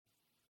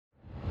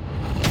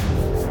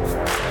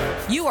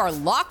You are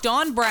Locked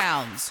On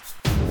Browns,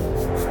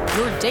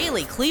 your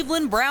daily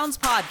Cleveland Browns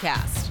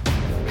podcast.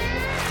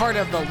 Part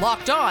of the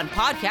Locked On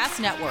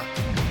Podcast Network.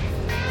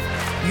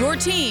 Your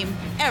team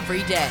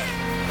every day.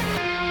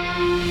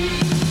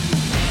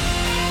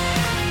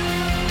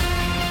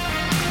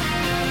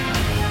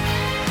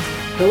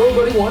 Hello,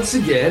 everybody, once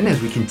again, as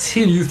we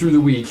continue through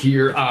the week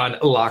here on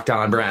Locked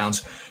On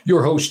Browns.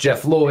 Your host,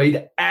 Jeff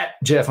Lloyd, at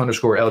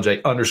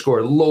Jeff_LJ_Lloyd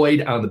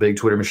on the big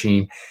Twitter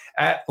machine,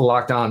 at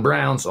Locked On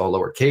Browns, all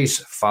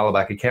lowercase, follow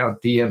back account.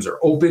 DMs are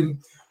open.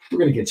 We're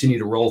going to continue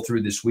to roll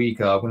through this week.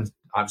 We're going to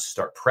obviously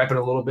start prepping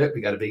a little bit.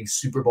 We got a big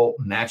Super Bowl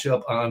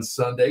matchup on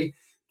Sunday.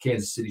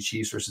 Kansas City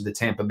Chiefs versus the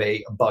Tampa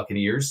Bay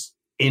Buccaneers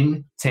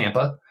in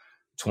Tampa.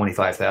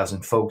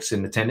 25,000 folks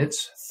in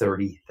attendance,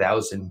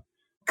 30,000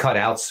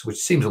 cutouts, which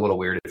seems a little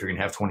weird. If you're going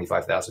to have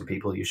 25,000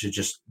 people, you should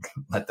just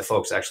let the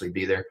folks actually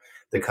be there.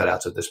 The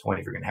cutouts at this point,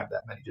 if you're going to have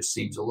that many, just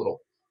seems a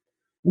little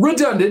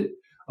redundant.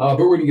 But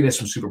we're going to get into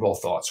some Super Bowl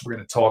thoughts. We're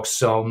going to talk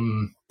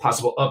some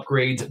possible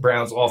upgrades,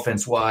 Browns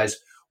offense-wise,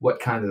 what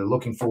kind of they're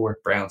looking for.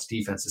 Browns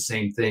defense, the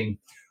same thing,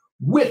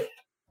 with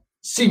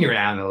senior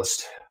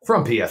analyst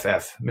from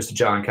PFF, Mr.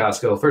 John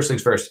Costco. First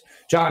things first,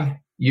 John,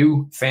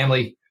 you,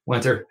 family,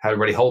 winter, how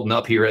everybody holding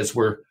up here as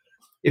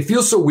it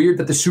feels so weird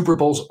that the Super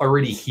Bowl's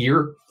already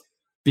here,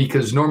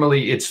 because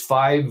normally it's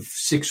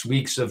 5-6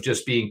 weeks of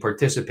just being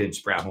participants,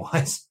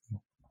 Brown-wise.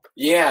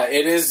 Yeah,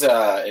 it is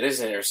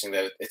interesting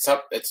that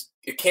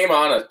it came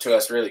on to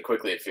us really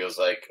quickly, it feels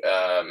like,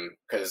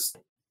 because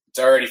it's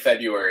already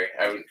February.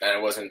 I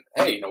wasn't,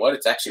 hey, you know what?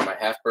 It's actually my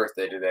half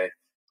birthday today.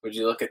 Would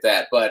you look at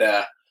that? But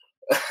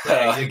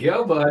there you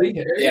go, buddy.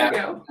 There you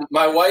go.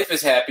 My wife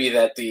is happy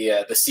that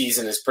the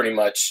season is pretty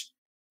much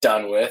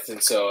done with,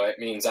 and so it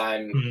means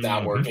I'm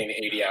not working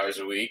 80 hours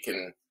a week,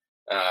 and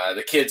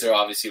the kids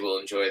will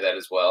enjoy that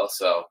as well.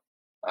 So,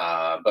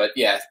 but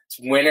yeah,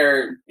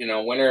 winter in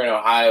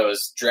Ohio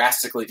is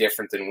drastically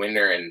different than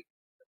winter in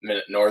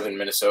northern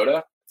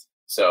Minnesota.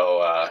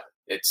 So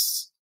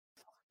it's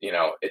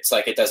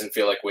like it doesn't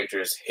feel like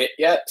winter's hit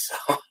yet.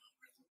 So,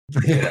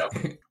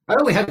 I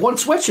only had one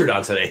sweatshirt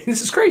on today.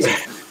 This is crazy.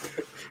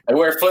 I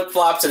wear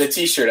flip-flops and a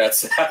T-shirt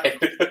outside.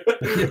 What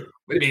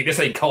do you mean? This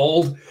ain't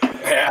cold?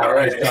 Yeah,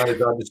 right. John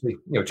is obviously,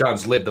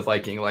 John's lived the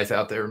Viking life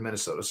out there in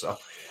Minnesota, so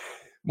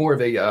more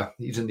of a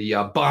he's in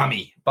the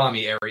balmy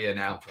area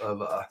now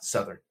of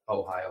southern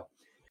Ohio.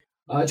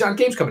 John,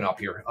 game's coming up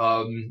here.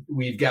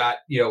 We've got,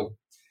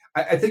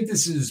 I think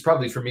this is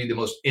probably for me the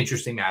most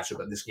interesting matchup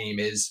of this game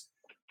is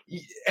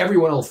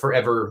everyone will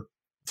forever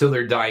till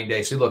their dying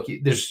day say, look,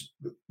 there's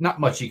not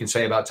much you can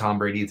say about Tom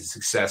Brady, the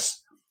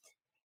success,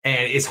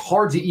 and it's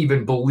hard to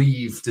even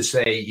believe to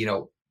say,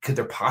 could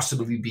there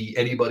possibly be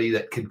anybody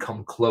that could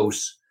come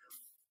close?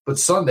 But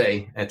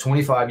Sunday, at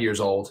 25 years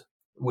old,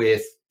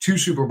 with 2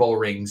 Super Bowl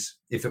rings,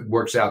 if it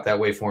works out that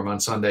way for him on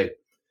Sunday,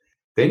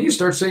 then you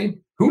start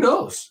saying, who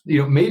knows?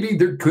 Maybe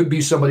there could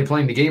be somebody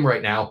playing the game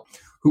right now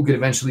who could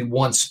eventually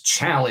once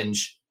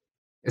challenge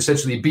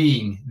essentially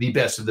being the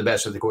best of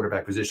the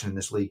quarterback position in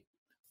this league.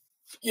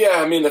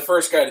 Yeah, I mean, the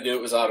first guy to do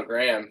it was Otto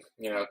Graham.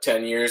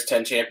 10 years,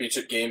 10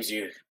 championship games,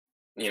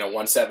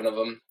 won 7 of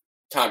them.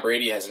 Tom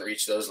Brady hasn't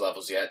reached those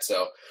levels yet,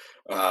 so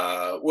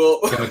we'll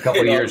give him a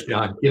couple of years,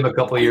 John. Give him a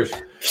couple of years.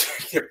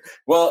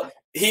 Well,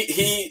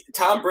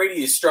 Tom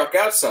Brady has struck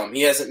out some.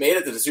 He hasn't made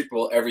it to the Super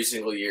Bowl every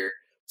single year,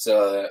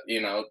 so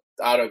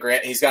Otto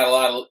Grant, he's got a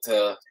lot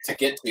to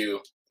get to.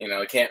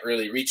 He can't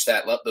really reach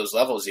those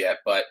levels yet.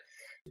 But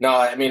no,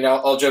 I mean,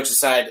 all jokes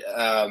aside,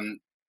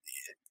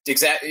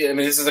 exactly. I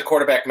mean, this is a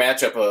quarterback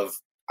matchup of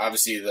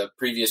obviously the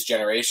previous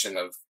generation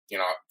of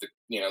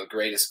the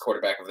greatest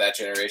quarterback of that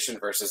generation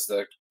versus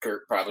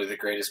probably the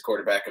greatest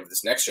quarterback of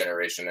this next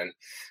generation. And,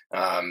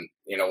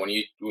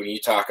 when you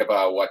talk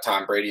about what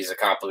Tom Brady's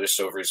accomplished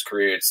over his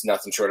career, it's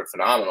nothing short of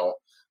phenomenal.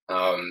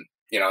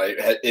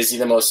 Is he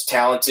the most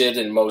talented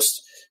and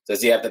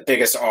does he have the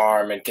biggest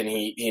arm, and can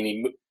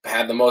he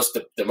have the most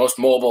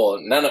mobile?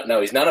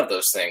 No, he's none of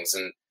those things.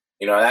 And,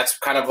 that's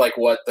kind of like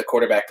what the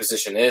quarterback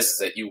position is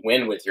that you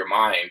win with your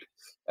mind.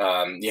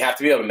 You have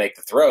to be able to make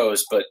the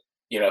throws, but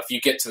if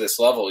you get to this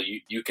level,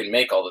 you can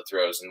make all the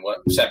throws. And what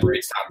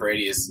separates Tom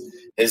Brady is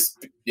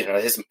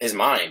his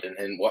mind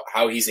and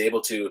how he's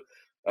able to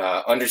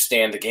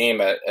understand the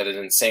game at an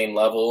insane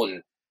level.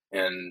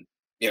 And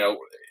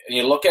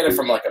you look at it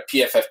from like a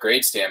PFF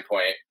grade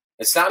standpoint,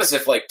 it's not as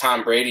if like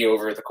Tom Brady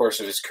over the course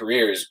of his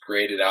career is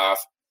graded off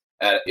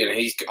at,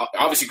 he's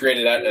obviously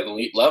graded at an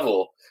elite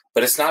level,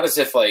 but it's not as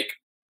if like,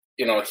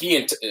 he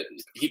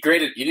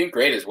didn't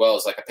grade as well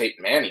as like a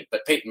Peyton Manning,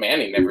 but Peyton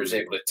Manning never was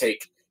able to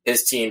take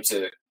his team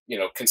to,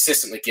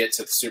 consistently get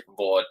to the Super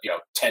Bowl at,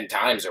 10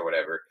 times or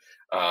whatever.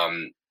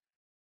 And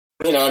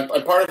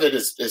part of it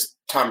is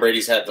Tom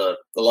Brady's had the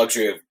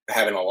luxury of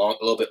having a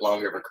little bit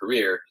longer of a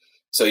career.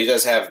 So he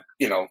does have,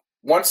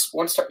 once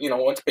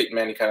Peyton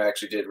Manning kind of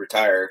actually did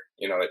retire,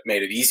 it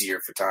made it easier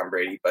for Tom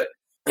Brady. But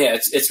yeah,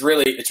 it's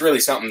really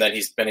something that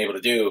he's been able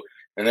to do.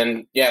 And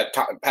then,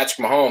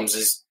 Patrick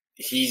Mahomes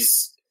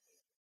he's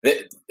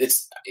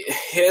it's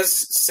his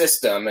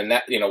system, and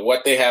that,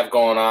 what they have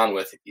going on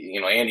with,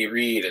 Andy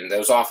Reid and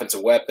those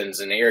offensive weapons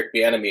and Eric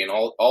Bieniemy and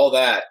all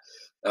that.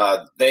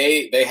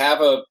 They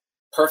have a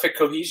perfect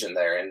cohesion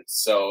there, and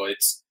so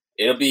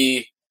it'll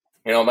be,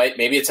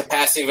 maybe it's a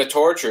passing of a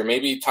torch, or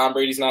maybe Tom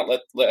Brady's not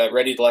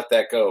ready to let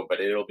that go,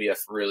 but it'll be a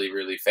really,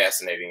 really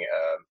fascinating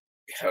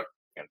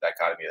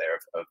dichotomy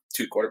there of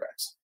two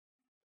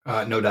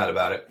quarterbacks. No doubt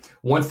about it.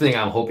 One thing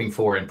I'm hoping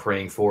for and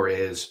praying for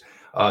is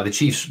the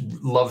Chiefs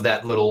love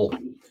that little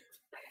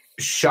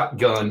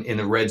shotgun in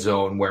the red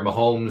zone where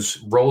Mahomes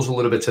rolls a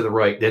little bit to the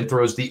right, then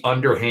throws the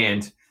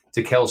underhand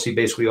to Kelsey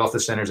basically off the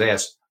center's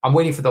ass. I'm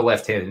waiting for the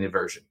left-handed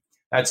inversion.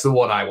 That's the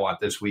one I want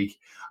this week.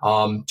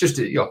 Just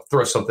to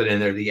throw something in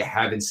there that you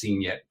haven't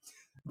seen yet.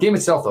 Game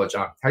itself, though,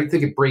 John, how do you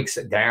think it breaks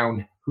it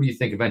down? Who do you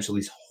think eventually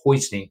is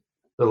hoisting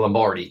the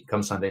Lombardi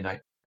come Sunday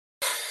night?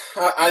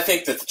 I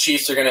think that the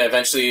Chiefs are going to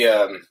eventually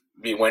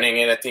be winning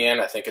it at the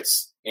end. I think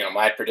it's,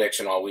 my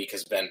prediction all week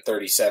has been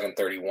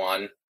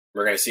 37-31.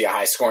 We're going to see a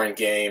high-scoring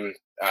game.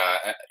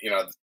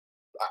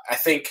 I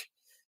think,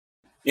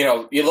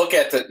 you look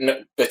at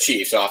the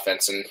Chiefs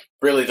offense, and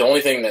really the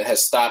only thing that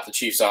has stopped the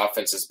Chiefs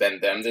offense has been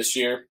them this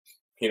year.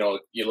 You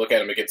look at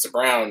them against the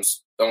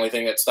Browns, the only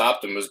thing that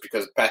stopped them was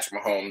because Patrick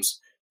Mahomes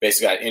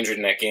basically got injured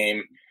in that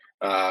game.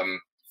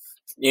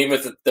 Even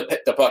with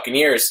the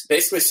Buccaneers,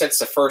 basically since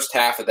the first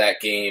half of that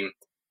game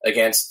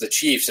against the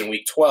Chiefs in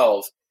Week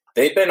 12,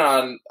 they've been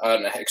on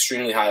an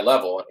extremely high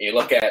level. You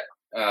look at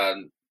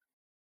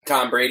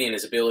Tom Brady and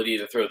his ability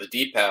to throw the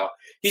deep ball.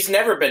 He's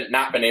never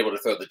not been able to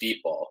throw the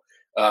deep ball.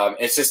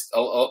 It's just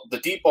the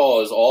deep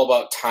ball is all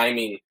about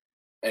timing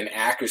and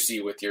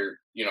accuracy with your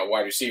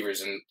wide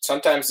receivers, and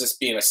sometimes just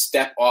being a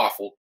step off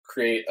will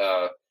create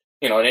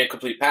an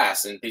incomplete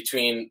pass. And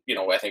between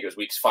I think it was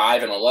weeks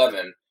 5 and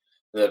 11,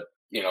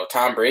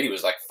 Tom Brady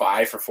was like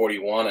 5 for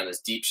 41 on his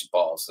deep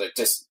balls. They're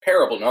just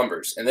terrible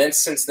numbers. And then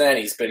since then,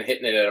 he's been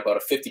hitting it at about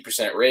a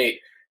 50% rate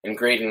and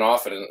grading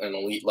off at an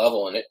elite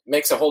level, and it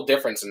makes a whole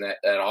difference in that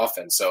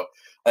offense. So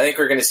I think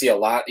we're going to see a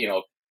lot.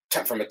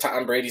 From a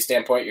Tom Brady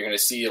standpoint, you're going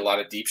to see a lot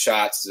of deep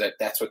shots.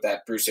 That's what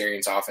that Bruce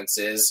Arians offense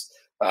is.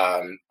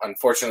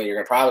 Unfortunately,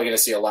 you're probably going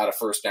to see a lot of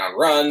first down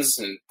runs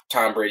and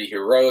Tom Brady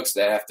heroics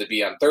that have to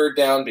be on third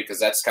down, because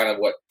that's kind of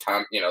what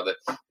that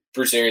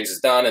Bruce Arians has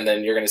done. And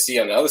then you're going to see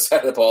on the other side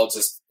of the ball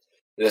just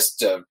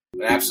an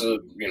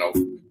absolute,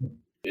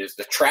 is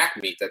the track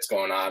meet that's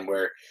going on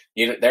where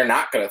they're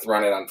not going to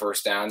run it on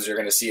first downs. You're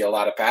going to see a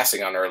lot of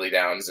passing on early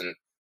downs, and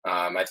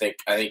I think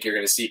you're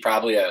going to see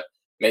probably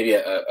maybe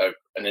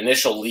an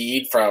initial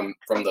lead from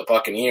the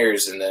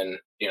Buccaneers, and then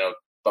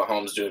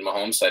Mahomes doing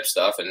Mahomes type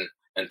stuff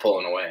and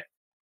pulling away.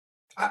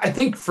 I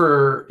think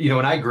for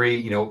and I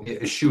agree.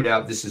 A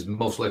shootout. This is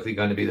most likely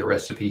going to be the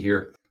recipe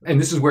here, and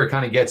this is where it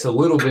kind of gets a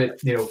little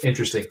bit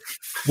interesting.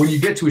 When you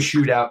get to a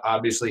shootout,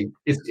 obviously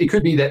it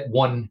could be that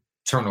one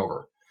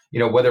turnover.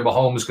 Whether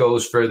Mahomes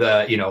goes for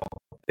the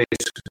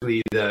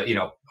basically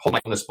the hold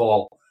on this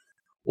ball,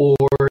 or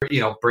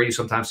Brady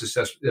sometimes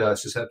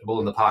susceptible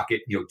in the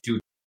pocket. Due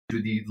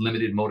to the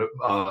limited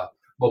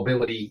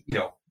mobility.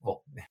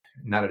 Well,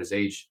 not at his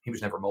age, he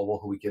was never mobile.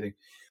 Who are we kidding?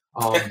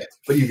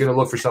 But you're going to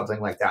look for something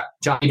like that.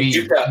 John, he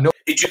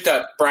juked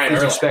up Brian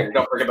Urlacher.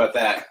 Don't forget about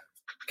that.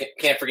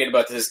 Can't forget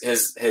about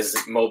his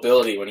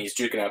mobility when he's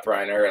juking up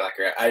Brian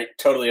Urlacher. I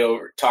totally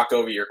talked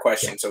over your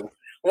question. So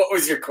what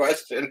was your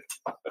question?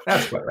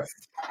 That's quite right.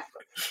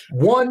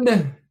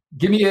 One,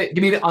 give me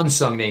the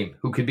unsung name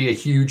who could be a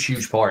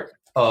huge part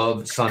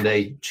of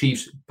Sunday.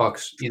 Chiefs,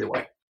 Bucks, either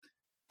way.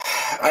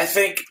 I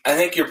think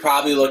you're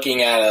probably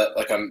looking at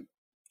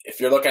if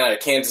you're looking at a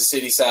Kansas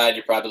City side,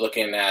 you're probably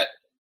looking at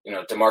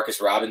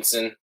Demarcus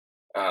Robinson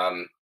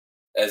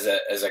as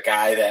a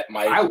guy that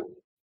might out.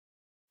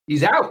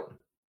 He's out.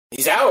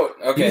 He's out.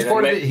 Okay,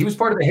 he was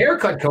part of the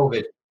haircut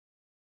COVID.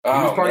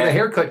 Of the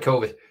haircut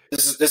COVID.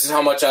 This is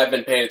how much I've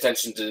been paying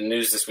attention to the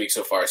news this week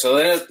so far. So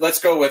then let's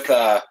go with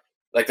the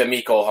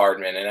Mecole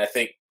Hardman, and I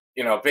think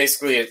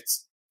basically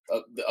it's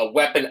a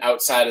weapon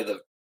outside of the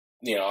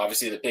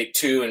obviously the big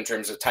two in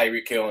terms of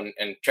Tyreek Hill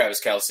and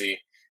Travis Kelce,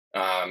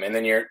 and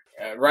then your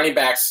running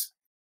backs.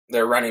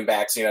 They're running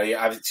backs.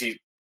 Obviously.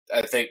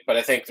 I think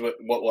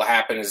what will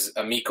happen is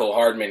Mecole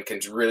Hardman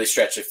can really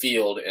stretch the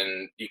field,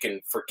 and you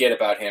can forget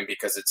about him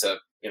because it's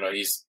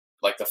he's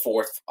like the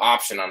fourth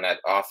option on that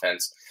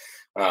offense.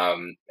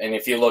 And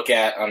if you look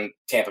at on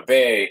Tampa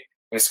Bay,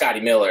 Scotty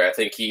Miller, I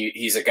think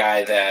he's a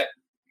guy that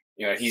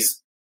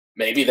he's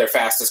maybe their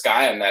fastest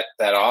guy on that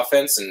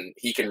offense, and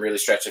he can really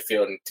stretch the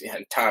field.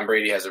 And Tom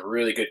Brady has a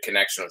really good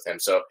connection with him.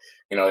 So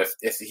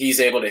if he's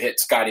able to hit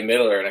Scotty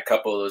Miller and a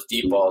couple of those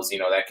deep balls,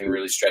 that can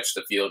really stretch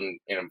the field and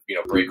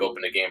break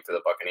open the game for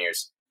the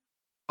Buccaneers.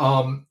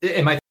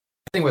 And my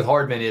thing with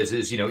Hardman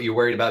is you're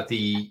worried about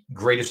the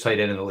greatest tight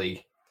end in the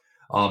league.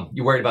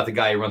 You're worried about the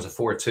guy who runs a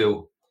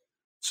 4.2.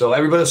 So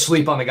everybody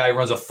asleep on the guy who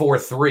runs a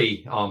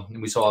 4.3.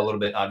 And we saw a little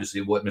bit,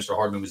 obviously, what Mr.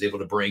 Hardman was able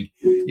to bring,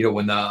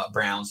 when the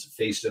Browns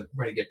faced him.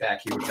 We're going to get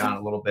back here with John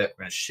a little bit.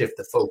 We're going to shift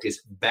the focus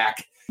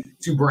back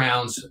to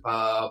Browns,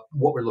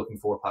 what we're looking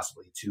for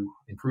possibly to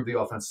improve the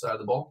offensive side of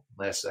the ball.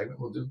 Last segment,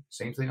 we'll do the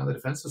same thing on the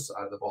defensive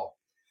side of the ball.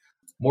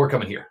 More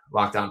coming here.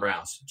 Locked On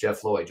Browns.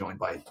 Jeff Lloyd, joined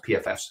by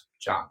PFF's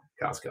John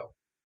Costco.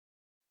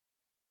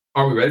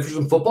 Are we ready for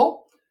some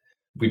football?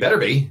 We better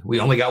be. We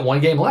only got one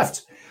game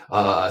left.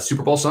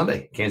 Super Bowl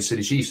Sunday, Kansas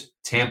City Chiefs,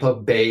 Tampa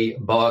Bay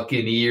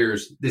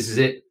Buccaneers. This is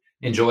it.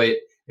 Enjoy it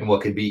in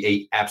what could be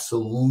a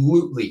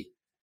absolutely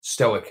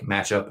stoic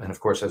matchup. And of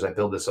course, as I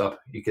build this up,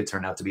 you could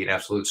turn out to be an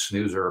absolute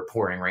snoozer or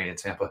pouring rain in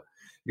Tampa.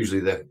 Usually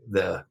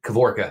the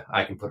Kavorka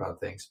I can put on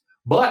things.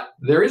 But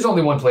there is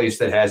only one place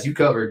that has you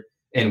covered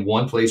and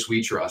one place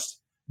we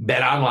trust,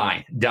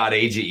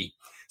 betonline.ag.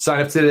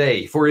 Sign up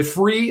today for a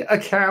free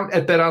account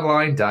at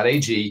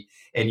betonline.ag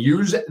and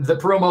use the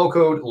promo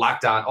code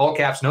LOCKEDON, all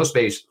caps, no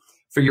space,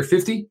 for your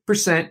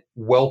 50%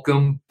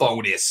 welcome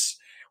bonus.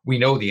 We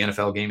know the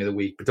NFL game of the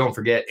week, but don't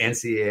forget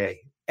NCAA,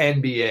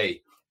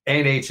 NBA,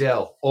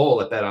 NHL,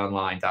 all at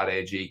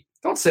betonline.ag.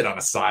 Don't sit on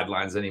the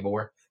sidelines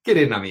anymore. Get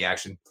in on the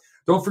action.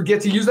 Don't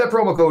forget to use that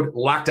promo code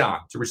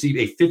LOCKEDON to receive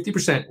a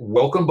 50%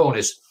 welcome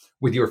bonus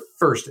with your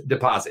first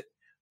deposit.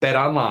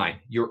 BetOnline,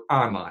 your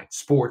online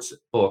sports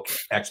book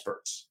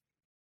experts.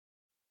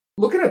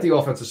 Looking at the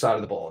offensive side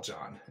of the ball,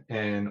 John,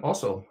 and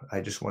also I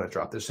just want to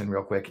drop this in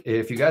real quick.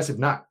 If you guys have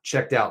not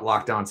checked out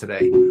Locked On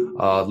Today,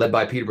 led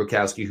by Peter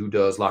Bukowski, who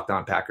does Locked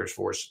On Packers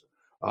for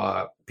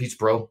us, Pete's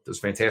Pro does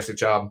a fantastic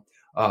job.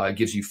 It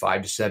gives you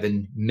 5 to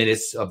 7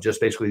 minutes of just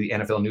basically the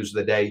NFL news of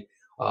the day.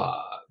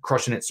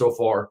 Crushing it so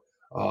far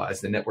as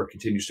the network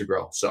continues to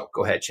grow. So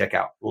go ahead, check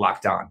out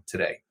Locked On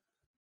Today.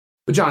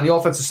 But John, the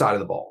offensive side of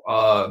the ball,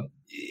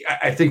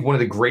 I think one of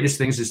the greatest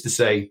things is to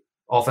say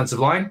offensive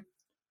line,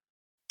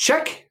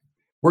 check.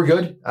 We're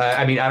good.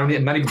 I'm not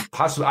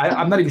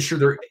even sure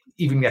they're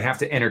even going to have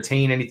to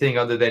entertain anything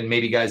other than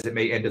maybe guys that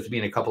may end up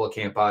being a couple of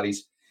camp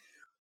bodies.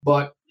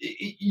 But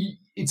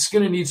it's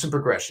going to need some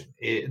progression.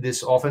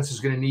 This offense is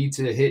going to need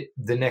to hit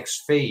the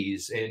next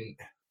phase, and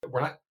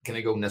we're not going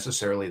to go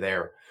necessarily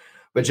there.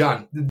 But,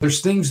 John,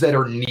 there's things that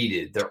are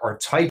needed. There are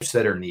types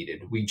that are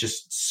needed. We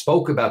just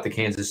spoke about the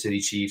Kansas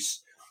City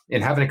Chiefs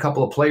and having a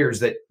couple of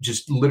players that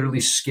just literally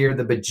scare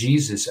the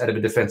bejesus out of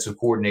a defensive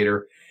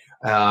coordinator,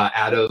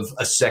 out of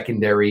a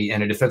secondary,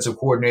 and a defensive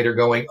coordinator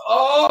going,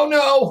 oh,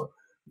 no,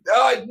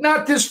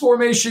 not this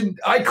formation.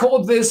 I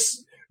called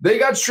this. They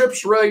got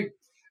strips right.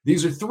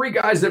 These are 3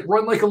 guys that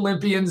run like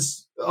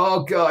Olympians.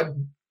 Oh,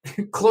 God.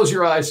 Close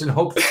your eyes and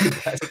hope for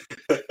the best.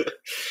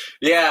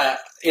 Yeah,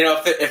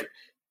 if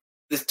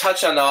the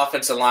touch on the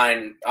offensive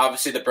line,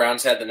 obviously the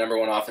Browns had the number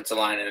 1 offensive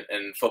line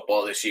in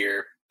football this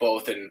year,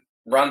 both in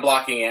run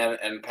blocking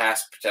and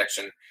pass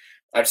protection.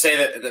 I'd say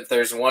that if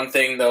there's one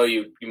thing, though,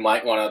 you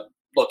might want to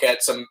look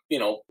at some,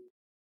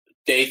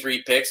 day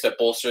 3 picks to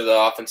bolster the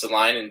offensive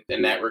line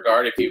in that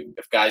regard.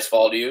 If guys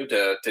fall to you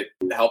to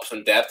help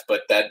some depth,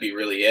 but that'd be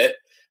really it.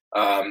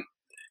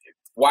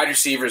 Wide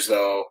receivers,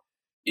 though,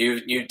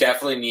 you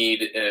definitely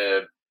need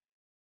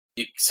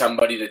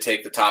somebody to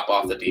take the top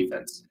off the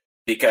defense,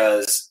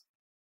 because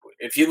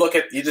if you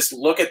just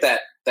look at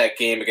that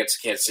game against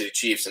the Kansas City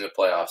Chiefs in the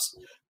playoffs,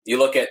 you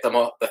look at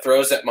the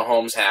throws that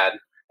Mahomes had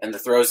and the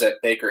throws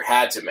that Baker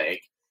had to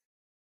make.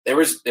 There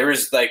was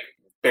like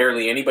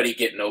barely anybody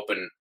getting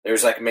open. There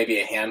was like maybe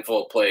a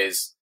handful of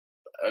plays.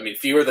 I mean,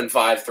 fewer than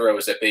 5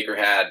 throws that Baker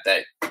had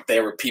that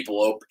there were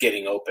people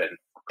getting open.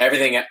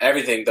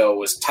 Everything though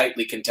was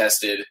tightly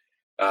contested,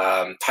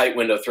 tight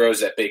window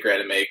throws that Baker had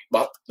to make.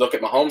 Look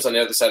at Mahomes on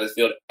the other side of the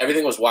field.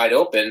 Everything was wide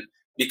open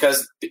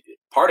because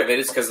part of it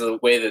is because of the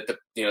way that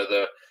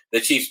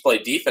the Chiefs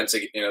played defense.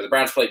 The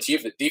Browns played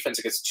defense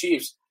against the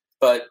Chiefs,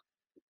 but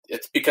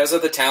it's because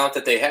of the talent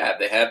that they have.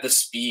 They have the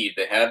speed.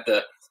 They have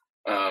the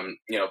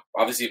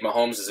obviously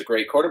Mahomes is a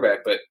great quarterback,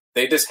 but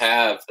they just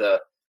have the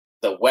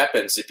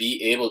weapons to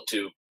be able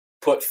to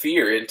put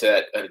fear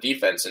into a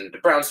defense, and the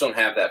Browns don't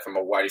have that from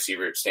a wide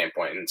receiver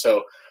standpoint. And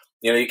so,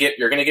 you're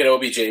going to get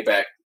OBJ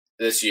back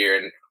this year,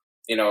 and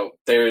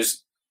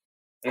there's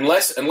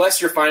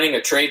unless you're finding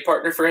a trade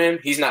partner for him,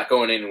 he's not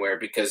going anywhere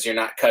because you're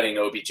not cutting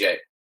OBJ.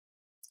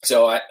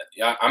 So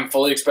I'm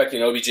fully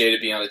expecting OBJ to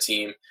be on the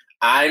team.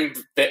 I'm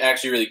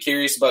actually really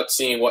curious about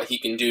seeing what he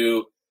can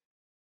do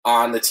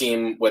on the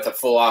team with a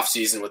full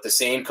offseason with the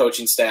same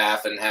coaching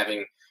staff and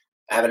having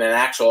an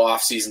actual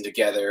offseason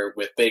together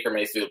with Baker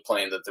Mayfield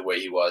playing the way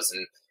he was.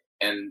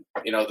 And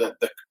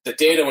the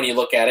data, when you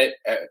look at it,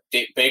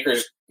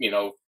 Baker's,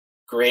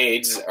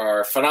 grades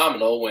are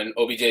phenomenal when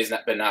OBJ's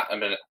not been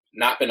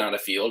on the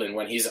field. And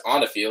when he's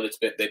on the field,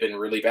 they've been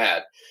really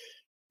bad.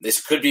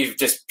 This could be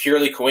just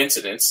purely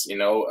coincidence,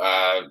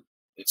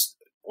 it's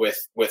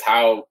with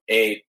how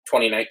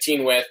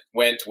 2019 went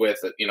with,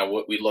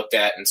 what we looked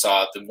at and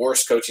saw the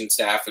worst coaching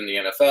staff in the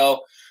NFL.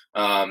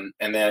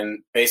 And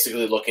then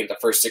basically looking at the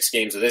first 6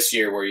 games of this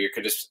year where you're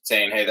just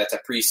saying, hey, that's a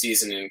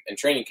preseason and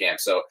training camp.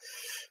 So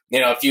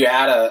if you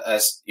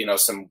add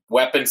some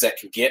weapons that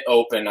can get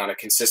open on a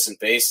consistent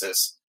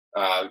basis,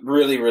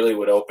 really, really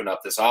would open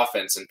up this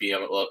offense and be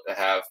able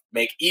to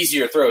make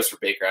easier throws for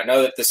Baker. I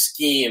know that the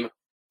scheme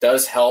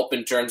does help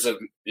in terms of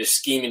just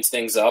scheming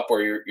things up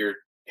where you're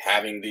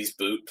having these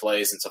boot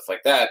plays and stuff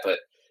like that,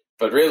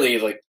 but really,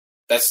 like,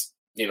 that's,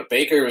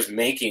 Baker was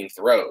making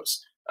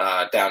throws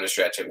down the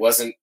stretch.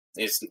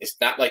 It's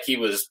not like he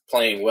was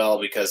playing well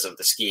because of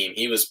the scheme.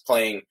 He was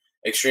playing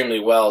extremely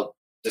well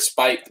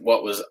despite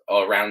what was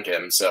around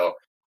him. So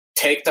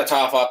take the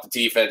top off the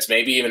defense,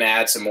 maybe even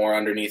add some more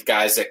underneath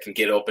guys that can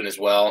get open as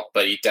well.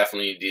 But you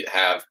definitely need to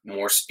have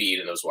more speed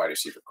in those wide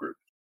receiver group.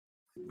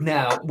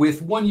 Now,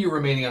 with 1 year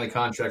remaining on the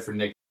contract for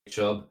Nick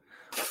Chubb,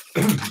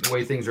 the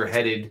way things are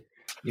headed,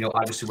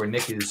 obviously where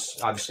Nick is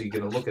obviously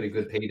going to look at a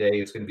good payday,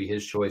 it's going to be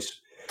his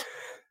choice.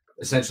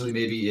 Essentially,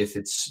 maybe if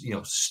it's,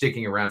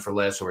 sticking around for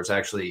less, or it's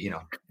actually,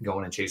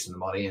 going and chasing the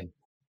money, and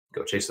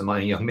go chase the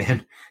money, young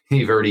man.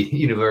 You've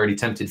already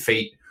tempted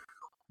fate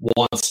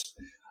once.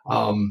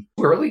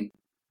 Early,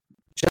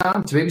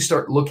 John, to maybe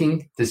start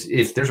looking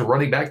if there's a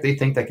running back they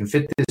think that can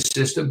fit this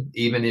system,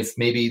 even if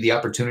maybe the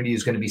opportunity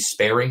is going to be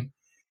sparing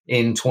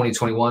in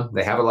 2021.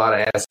 They have a lot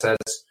of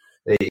assets.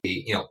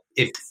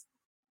 If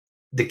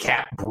the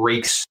cap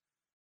breaks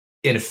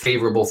in a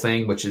favorable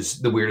thing, which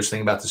is the weirdest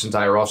thing about this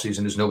entire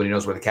offseason, is nobody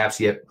knows where the cap's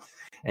yet.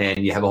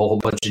 And you have a whole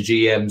bunch of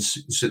GMs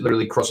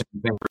literally crossing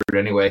the finger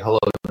anyway. Hello,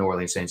 New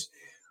Orleans Saints.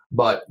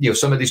 But,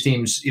 some of these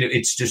teams,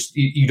 it's just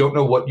you don't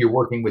know what you're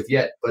working with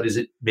yet. But is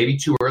it maybe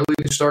too early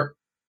to start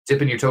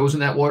dipping your toes in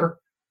that water?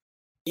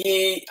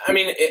 Yeah, I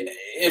mean,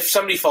 if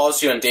somebody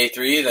follows you on day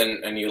 3,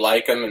 then and you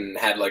like them and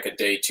had like a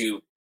day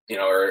 2,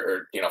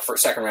 or for a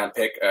second round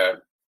pick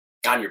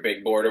on your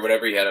big board or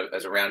whatever, you had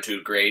as a round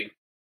 2 grade,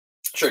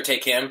 sure,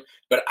 take him.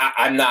 But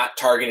I'm not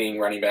targeting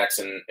running backs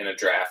in a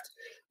draft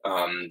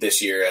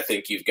this year. I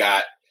think you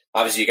got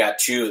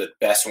 2 of the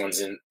best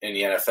ones in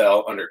the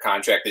NFL under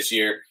contract this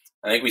year.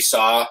 I think we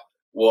saw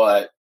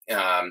what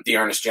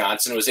Dearness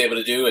Johnson was able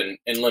to do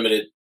in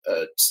limited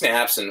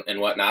snaps and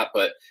whatnot,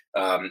 but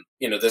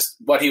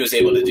what he was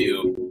able to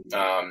do,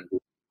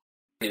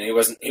 he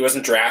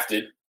wasn't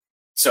drafted,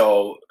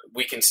 so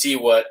we can see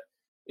what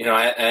and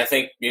I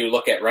think you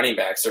look at running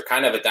backs; they're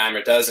kind of a dime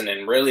a dozen,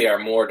 and really are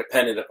more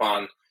dependent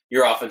upon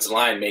your offensive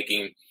line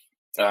making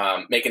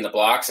the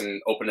blocks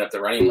and opening up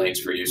the running lanes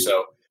for you.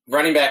 So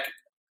running back.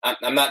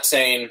 I'm not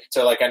saying –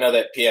 so, like, I know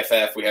that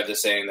PFF, we have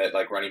this saying that,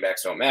 like, running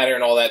backs don't matter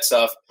and all that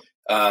stuff,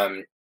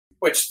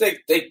 which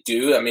they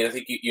do. I mean, I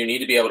think you need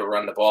to be able to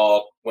run the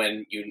ball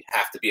when you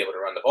have to be able to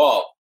run the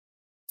ball.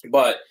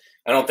 But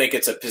I don't think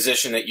it's a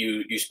position that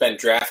you spend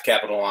draft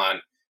capital on,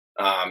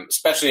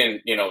 especially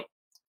in,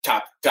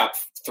 top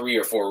 3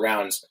 or 4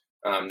 rounds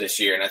this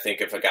year. And I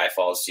think if a guy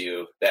falls to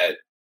you that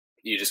 –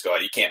 you just go,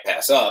 you can't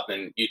pass up,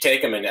 and you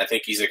take him. And I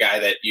think he's a guy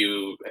that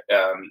you,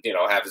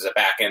 have as a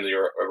back end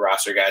or a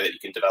roster guy that you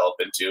can develop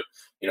into,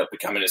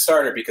 becoming a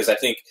starter, because I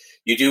think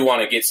you do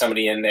want to get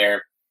somebody in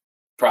there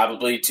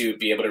probably to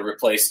be able to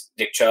replace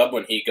Nick Chubb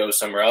when he goes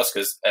somewhere else.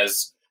 Because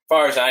as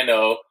far as I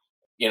know,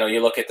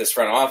 you look at this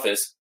front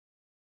office,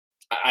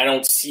 I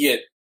don't see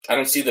it. I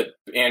don't see the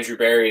Andrew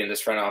Berry in this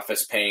front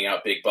office paying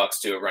out big bucks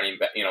to a running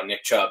back,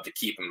 Nick Chubb, to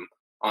keep him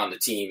on the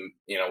team,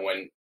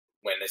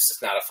 when it's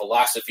just not a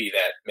philosophy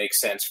that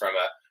makes sense from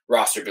a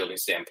roster building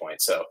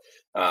standpoint. So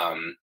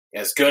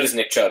as good as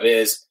Nick Chubb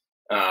is,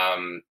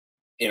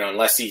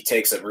 unless he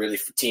takes a really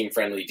team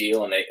friendly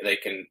deal and they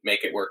can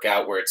make it work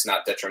out where it's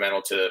not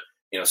detrimental to,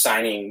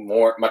 signing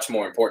much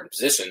more important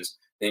positions,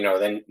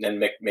 then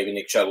maybe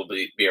Nick Chubb will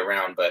be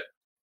around. But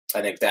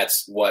I think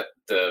that's what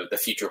the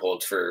future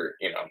holds for,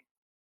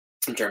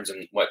 in terms of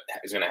what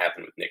is going to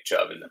happen with Nick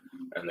Chubb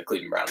and the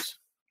Cleveland Browns.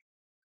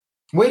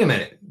 Wait a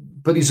minute,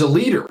 but he's a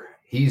leader.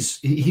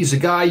 He's a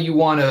guy you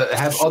want to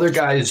have other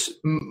guys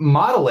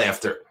model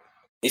after.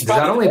 Does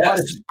that only apply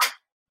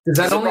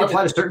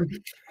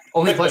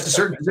to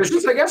certain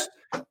positions? I guess.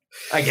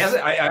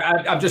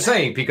 I'm just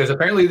saying, because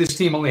apparently this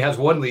team only has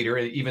one leader,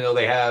 even though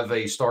they have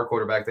a star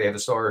quarterback, they have a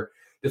star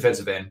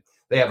defensive end,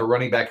 they have a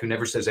running back who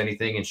never says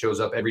anything and shows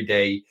up every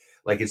day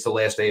like it's the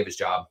last day of his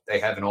job. They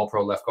have an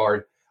All-Pro left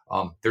guard.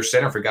 Their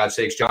center, for God's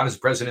sakes, John is the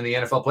president of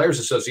the NFL Players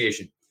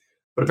Association,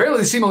 but apparently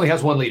this team only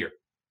has one leader.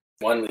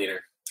 One leader.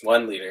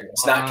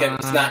 It's not Kevin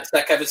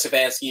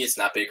Stefanski. It's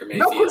not Baker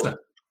Mayfield. No,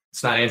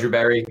 it's not Andrew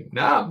Berry.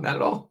 No, not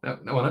at all. No,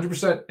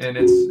 100%. And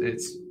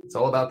it's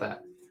all about that.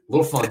 A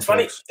little fun. It's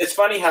funny. Folks. It's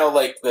funny how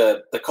like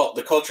the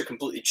culture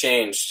completely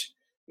changed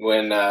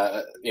when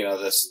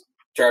this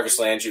Jarvis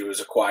Landry was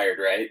acquired,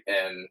 right?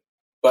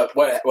 But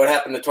what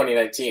happened in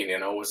 2019?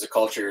 Was the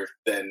culture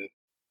then?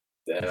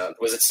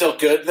 Was it still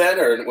good then,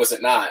 or was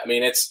it not? I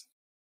mean,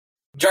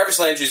 Jarvis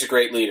Landry's a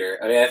great leader.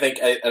 I mean,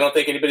 I don't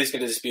think anybody's going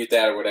to dispute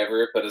that or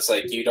whatever, but it's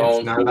like you don't.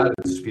 It's not about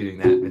disputing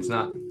that. It's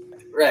not.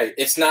 Right.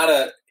 It's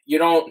not you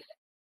don't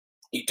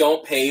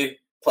pay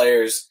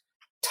players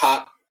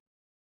top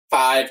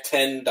 5,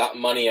 10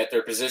 money at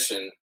their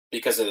position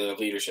because of their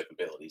leadership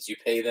abilities. You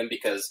pay them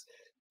because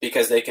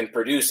they can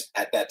produce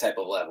at that type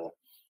of level.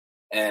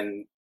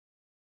 And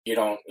you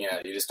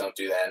just don't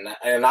do that.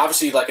 And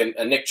obviously, like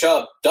a Nick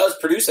Chubb does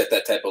produce at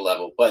that type of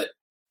level, but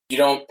you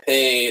don't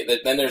pay.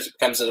 Then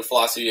comes to the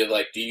philosophy of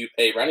like, do you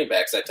pay running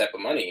backs that type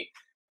of money?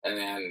 And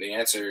then the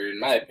answer, in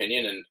my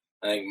opinion, and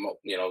I think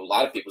a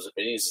lot of people's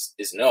opinions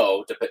is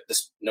no.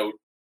 No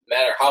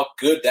matter how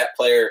good that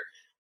player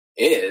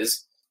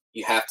is,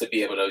 you have to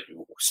be able to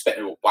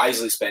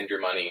wisely spend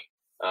your money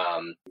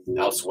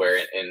elsewhere,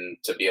 and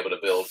to be able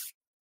to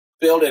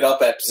build it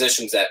up at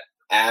positions that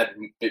add a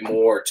bit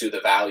more to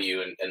the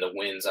value and the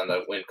wins on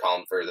the win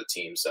column for the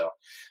team. So,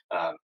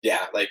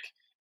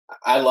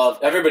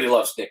 everybody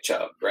loves Nick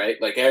Chubb, right?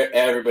 Like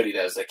everybody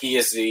does. Like he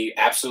is the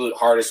absolute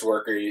hardest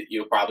worker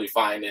you'll probably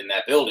find in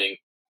that building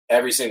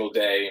every single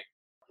day.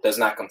 Does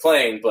not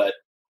complain,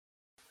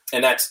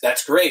 and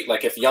that's great.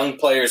 Like if young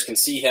players can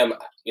see him,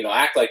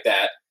 act like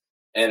that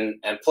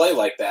and play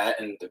like that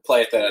and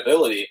play at that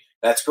ability,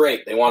 that's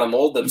great. They want to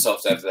mold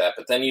themselves after that.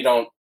 But then you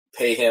don't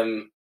pay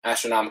him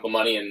astronomical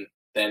money and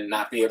then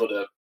not be able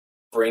to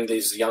bring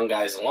these young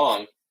guys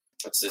along.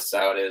 That's just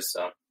how it is.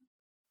 So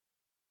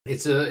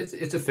it's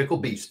a fickle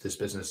beast, this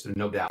business,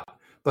 no doubt.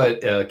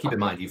 But keep in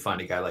mind, you find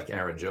a guy like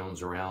Aaron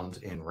Jones around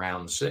in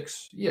round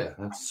 6. Yeah,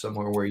 that's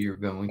somewhere where you're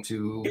going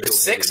to.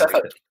 6?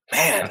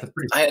 Man,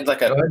 I had like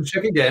Go ahead and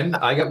check again.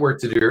 I got work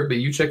to do here, but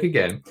you check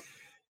again.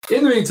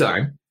 In the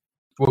meantime,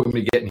 we're going to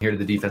be getting here to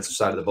the defensive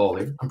side of the ball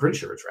here. I'm pretty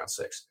sure it's round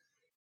 6.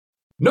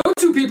 No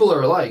two people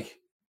are alike,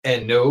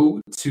 and no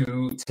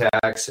two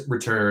tax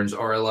returns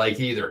are alike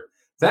either.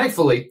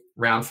 Thankfully,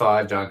 round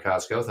 5, John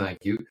Costco, thank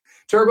you.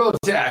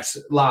 TurboTax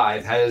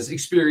Live has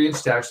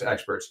experienced tax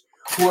experts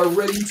who are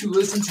ready to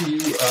listen to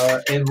you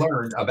and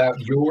learn about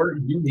your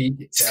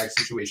unique tax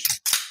situation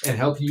and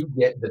help you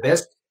get the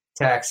best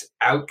tax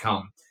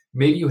outcome.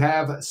 Maybe you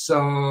have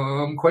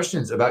some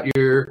questions about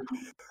your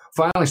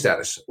filing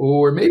status,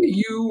 or maybe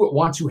you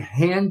want to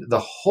hand the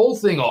whole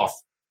thing off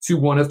to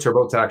one of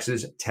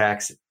TurboTax's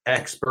tax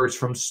experts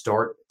from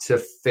start to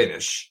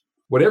finish.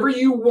 Whatever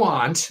you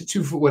want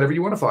to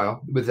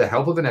file with the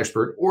help of an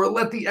expert, or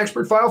let the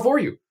expert file for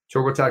you.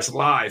 TurboTax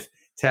Live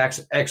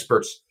tax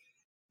experts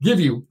give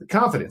you the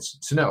confidence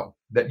to know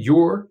that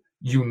your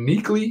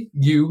uniquely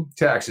you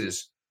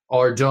taxes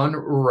are done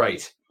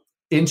right.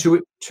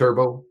 Intuit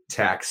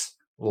TurboTax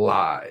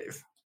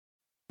Live.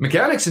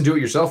 Mechanics and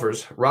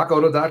do-it-yourselfers,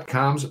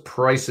 RockAuto.com's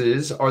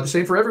prices are the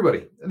same for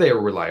everybody. They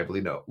are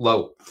reliably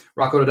low.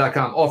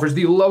 RockAuto.com offers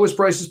the lowest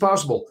prices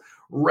possible,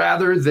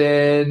 rather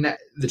than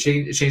the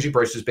changing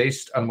prices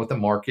based on what the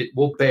market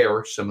will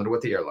bear, similar to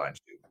what the airlines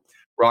do.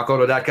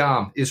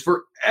 RockAuto.com is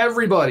for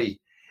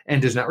everybody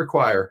and does not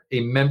require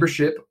a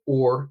membership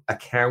or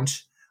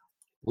account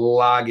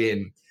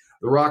login.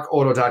 The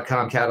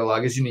RockAuto.com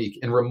catalog is unique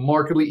and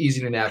remarkably easy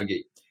to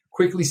navigate.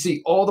 Quickly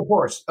see all the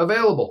parts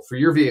available for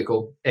your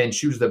vehicle and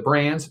choose the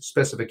brands,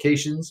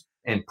 specifications,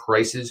 and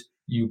prices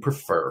you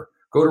prefer.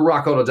 Go to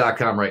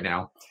RockAuto.com right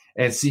now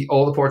and see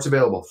all the parts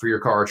available for your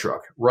car or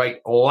truck. Write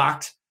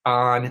locked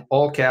on,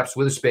 all caps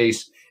with a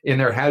space in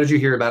there. How did you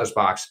hear about us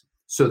box?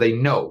 So they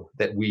know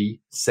that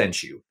we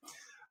sent you.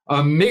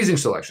 Amazing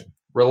selection,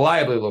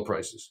 reliably low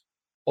prices,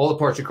 all the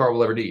parts your car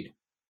will ever need.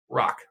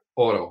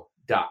 RockAuto.com.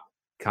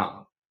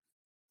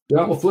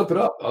 John, we'll flip it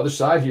up. Other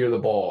side here of the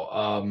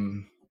ball.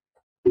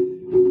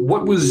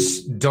 What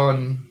was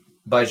done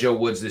by Joe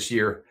Woods this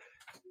year?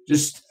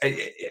 Just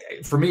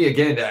for me,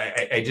 again,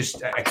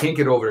 I can't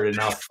get over it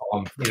enough.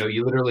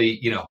 You literally,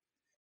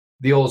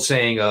 the old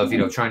saying of,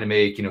 trying to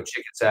make, chicken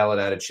salad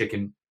out of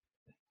chicken,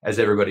 as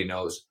everybody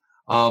knows.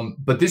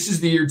 But this is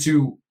the year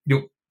to,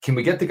 can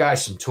we get the guy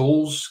some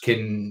tools?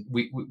 Can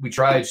we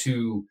try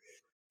to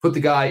put the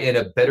guy in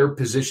a better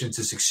position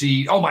to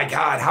succeed? Oh my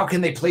God, how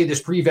can they play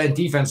this prevent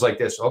defense like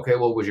this? Okay,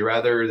 well, would you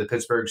rather the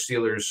Pittsburgh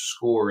Steelers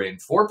score in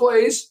 4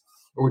 plays?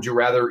 Or would you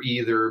rather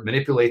either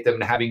manipulate them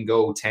to having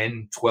go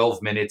 10,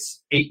 12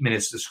 minutes, 8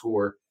 minutes to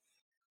score?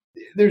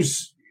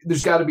 There's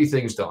got to be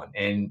things done.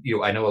 And,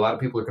 I know a lot of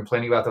people are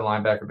complaining about the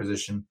linebacker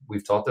position.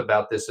 We've talked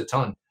about this a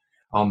ton.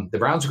 The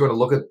Browns are going to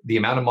look at the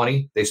amount of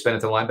money they spent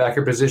at the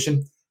linebacker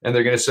position, and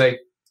they're going to say,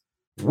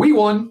 we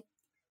won.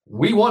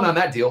 We won on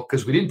that deal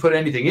because we didn't put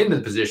anything into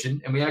the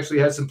position, and we actually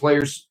had some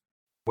players,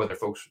 whether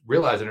folks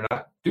realize it or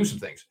not, do some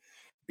things.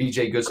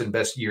 B.J. Goodson,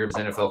 best year of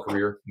his NFL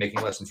career,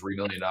 making less than $3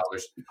 million.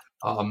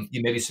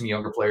 Maybe some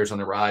younger players on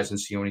the rise, and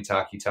Sione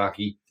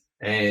Taki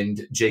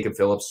and Jacob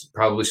Phillips,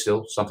 probably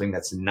still something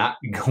that's not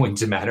going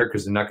to matter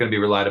because they're not going to be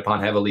relied upon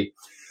heavily.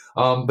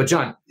 But,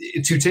 John,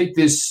 to take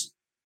this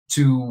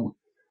to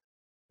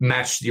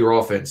match your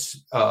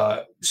offense,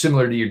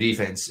 similar to your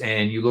defense,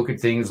 and you look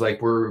at things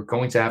like we're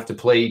going to have to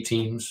play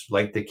teams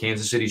like the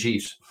Kansas City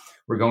Chiefs.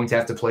 We're going to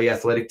have to play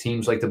athletic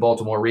teams like the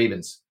Baltimore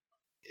Ravens.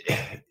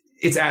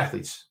 It's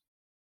athletes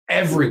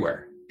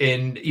everywhere.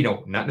 And,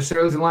 not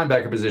necessarily the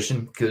linebacker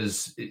position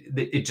because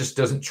it just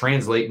doesn't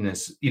translate in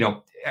this.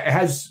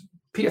 Has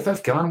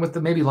PFF gone with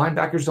the maybe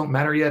linebackers don't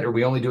matter yet? Or are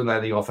we only doing that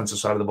on the offensive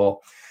side of the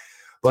ball?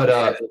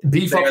 But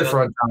beef up the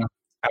front.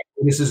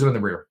 This is in the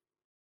rear.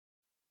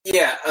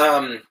 Yeah.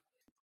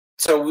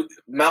 So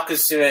Malcolm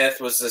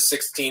Smith was the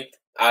 16th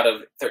out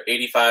of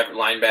 85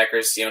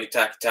 linebackers, Sione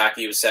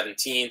Takitaki was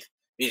 17th.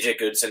 BJ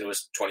Goodson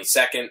was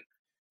 22nd.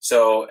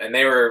 So, and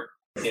they were,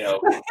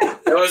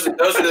 those are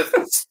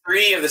the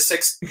 3 of the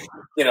 6,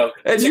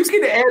 And you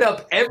can add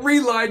up every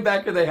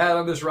linebacker they had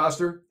on this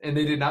roster, and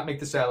they did not make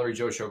the salary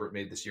Joe Schobert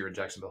made this year in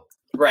Jacksonville.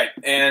 Right.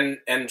 And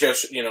Joe,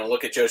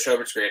 look at Joe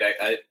Schobert's grade.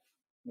 I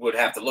would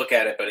have to look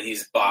at it, but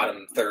he's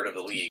bottom third of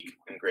the league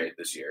in grade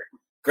this year.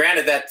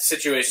 Granted, that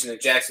situation in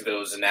Jacksonville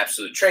was an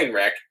absolute train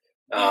wreck,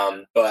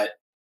 but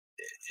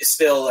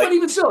still, but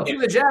even still,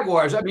 the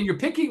Jaguars, I mean, you're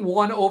picking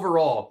 1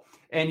 overall,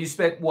 and you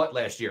spent what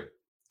last year?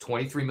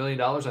 $23 million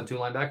on 2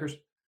 linebackers?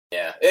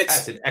 Yeah.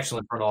 That's an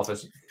excellent front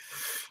office.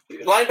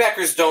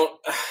 Linebackers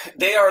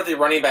they are the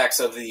running backs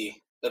of the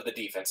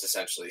defense,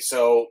 essentially.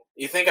 So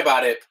you think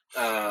about it,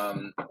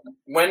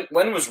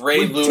 when was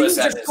Ray Lewis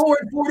at his...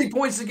 scoring 40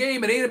 points a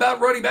game, it ain't about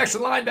running backs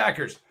and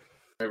linebackers.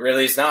 It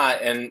really is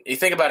not. And you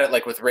think about it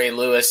like with Ray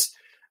Lewis,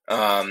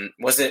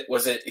 was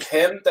it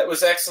him that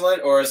was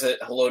excellent, or is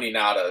it Haloti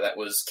Ngata that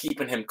was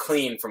keeping him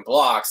clean from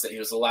blocks, that he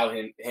was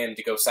allowing him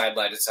to go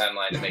sideline to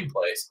sideline to make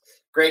plays?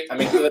 Great. I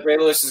mean, Ray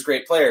Lewis is a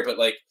great player, but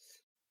like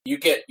you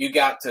get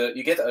up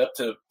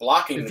to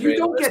blocking. If you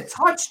don't get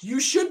touched, you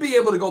should be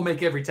able to go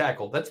make every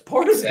tackle. That's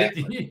part of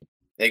it.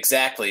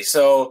 Exactly.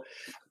 So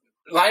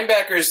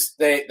linebackers,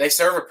 they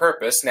serve a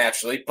purpose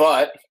naturally,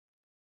 but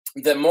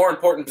the more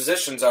important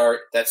positions are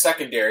that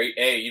secondary.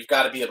 You've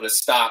got to be able to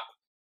stop,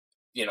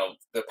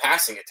 the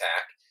passing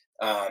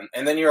attack.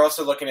 And then you're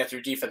also looking at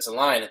your defensive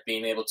line of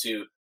being able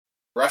to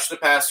rush the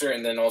passer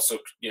and then also,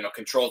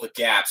 control the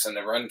gaps in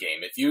the run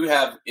game. If you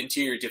have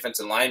interior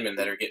defensive linemen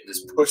that are getting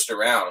this pushed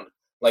around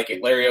like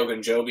Larry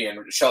Ogunjobi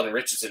and Sheldon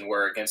Richardson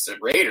were against the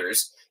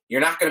Raiders,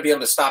 you're not going to be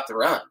able to stop the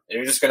run.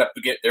 They're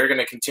going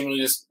to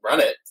continually just run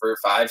it for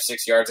 5-6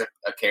 yards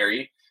a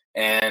carry,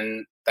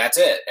 and that's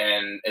it.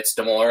 And it's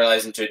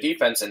demoralizing to a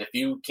defense. And if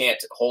you can't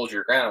hold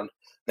your ground,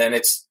 then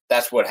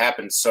that's what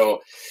happens. So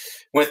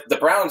with the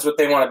Browns, what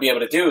they want to be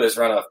able to do is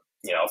run a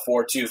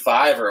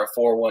 4-2-5 or a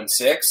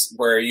 4-1-6,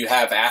 where you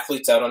have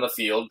athletes out on the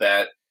field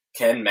that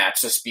can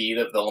match the speed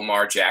of the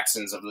Lamar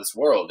Jacksons of this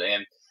world.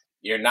 And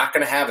you're not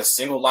going to have a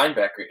single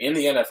linebacker in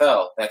the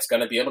NFL that's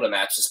going to be able to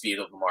match the speed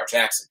of Lamar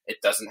Jackson. It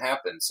doesn't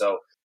happen. So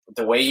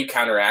the way you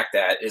counteract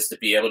that is to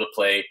be able to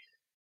play,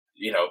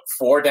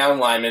 4 down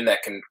linemen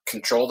that can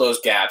control those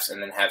gaps,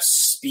 and then have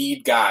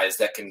speed guys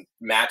that can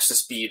match the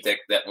speed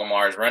that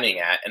Lamar is running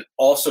at, and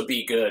also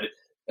be good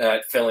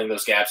at filling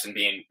those gaps and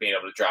being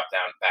able to drop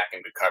down back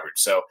into coverage.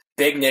 So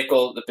big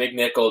nickel,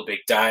 big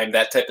dime,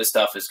 that type of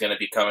stuff is going to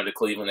be coming to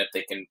Cleveland if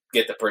they can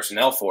get the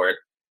personnel for it.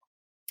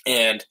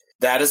 And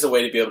that is the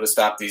way to be able to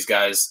stop these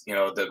guys.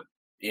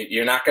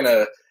 You're not going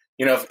to,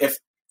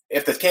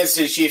 if the Kansas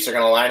City Chiefs are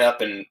going to line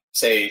up and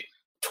say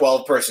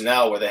 12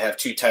 personnel where they have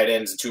 2 tight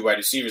ends and 2 wide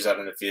receivers out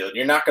in the field,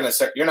 you're not going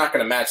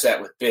to match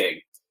that with big,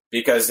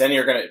 because then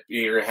you're going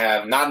to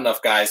have not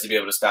enough guys to be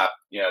able to stop,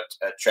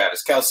 a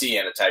Travis Kelce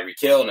and a Tyreek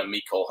Hill and a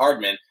Mecole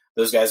Hardman.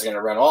 Those guys are going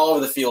to run all over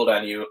the field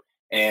on you,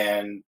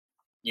 and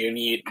you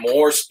need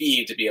more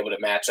speed to be able to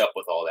match up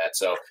with all that.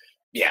 So,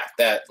 yeah,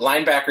 that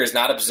linebacker is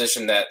not a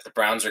position that the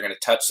Browns are going to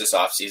touch this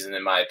offseason,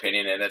 in my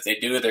opinion. And if they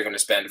do, they're going to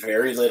spend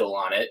very little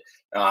on it,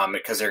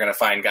 because they're going to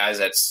find guys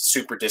at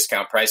super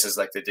discount prices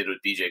like they did with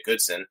BJ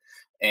Goodson.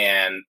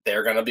 And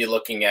they're going to be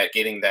looking at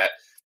getting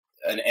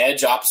an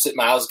edge opposite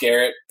Myles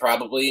Garrett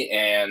probably,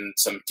 and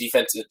some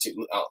defensive,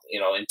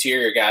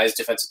 interior guys,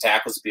 defensive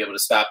tackles to be able to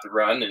stop the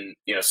run and,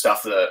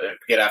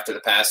 get after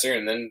the passer.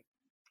 And then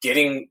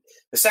getting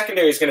the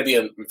secondary is going to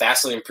be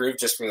vastly improved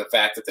just from the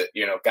fact that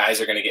guys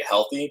are going to get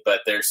healthy,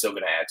 but they're still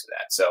going to add to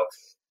that. So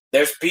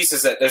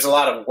there's a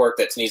lot of work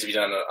that needs to be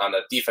done on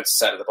the defensive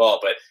side of the ball,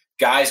 but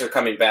guys are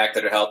coming back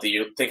that are healthy.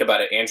 You think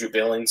about it, Andrew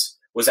Billings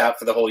was out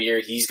for the whole year.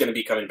 He's going to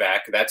be coming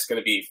back. That's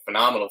going to be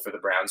phenomenal for the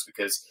Browns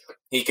because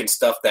he can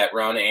stuff that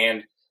run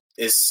and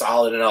is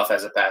solid enough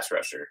as a pass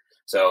rusher.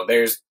 So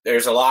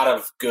there's a lot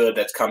of good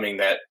that's coming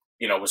that,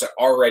 was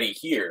already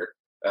here.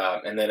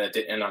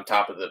 And on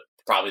top of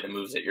probably the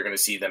moves that you're going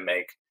to see them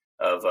make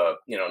of,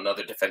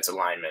 another defensive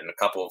lineman, a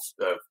couple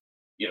of,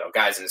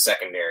 guys in the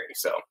secondary.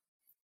 So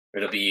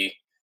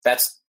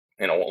that's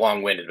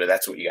long-winded, but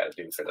that's what you got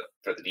to do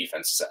for the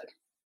defensive side.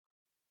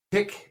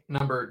 Pick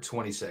number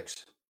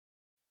 26.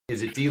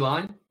 Is it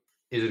D-line?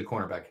 Is it a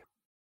cornerback?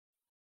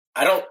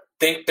 I don't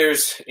think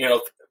there's,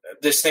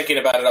 just thinking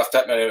about it off the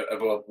top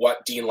of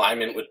what D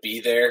lineman would be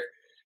there.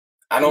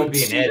 It would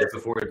be an edge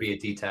before it'd be a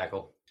D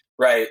tackle.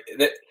 Right.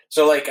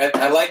 So,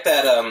 I like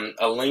that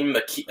Aleem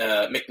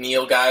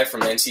McNeil guy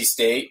from NC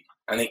State.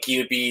 I think he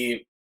would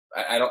be.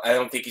 I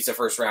don't think he's a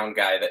first round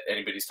guy that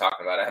anybody's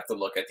talking about. I have to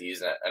look at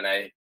these,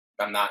 and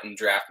I'm not in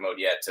draft mode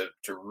yet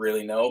to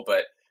really know.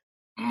 But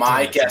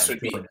my guess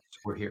would be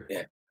we're here.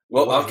 Yeah.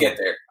 Well, I'll get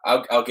there.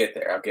 I'll get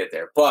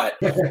there. But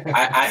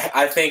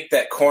I think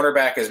that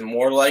cornerback is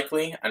more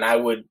likely, and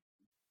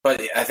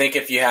but I think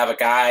if you have a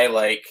guy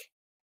like,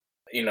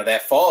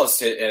 that falls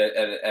to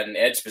at an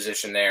edge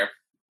position there,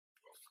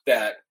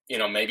 that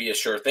maybe a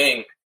sure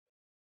thing.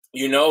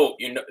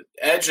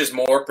 Edge is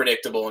more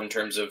predictable in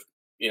terms of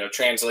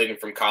translating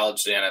from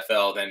college to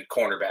NFL than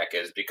cornerback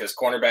is, because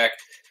cornerback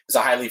is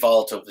a highly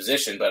volatile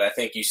position, but I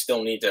think you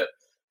still need to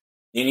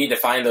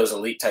find those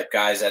elite type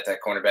guys at that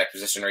cornerback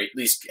position, or at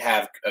least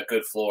have a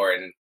good floor.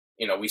 And,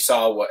 we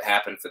saw what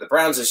happened for the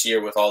Browns this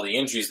year with all the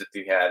injuries that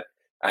they had.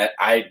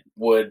 I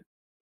would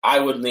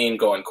lean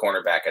going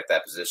cornerback at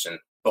that position,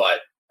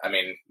 but I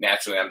mean,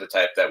 naturally I'm the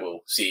type that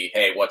will see,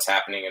 hey, what's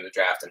happening in the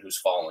draft and who's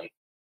falling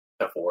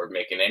before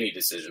making any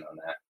decision on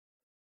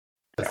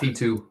that.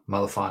 Afitu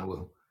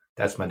Melifonwu.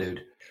 That's my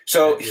dude.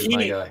 So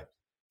my guy.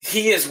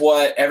 He is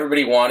what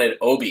everybody wanted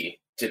Obi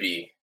to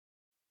be.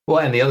 Well,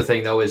 and the other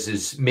thing, though,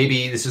 is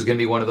maybe this is going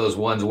to be one of those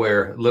ones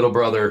where little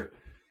brother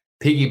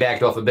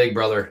piggybacked off of big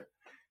brother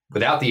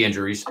without the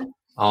injuries.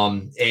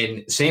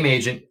 And same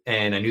agent,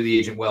 and I knew the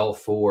agent well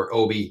for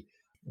Obi.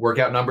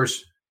 Workout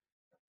numbers,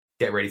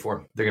 get ready for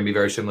him. They're going to be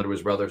very similar to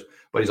his brothers,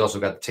 but he's also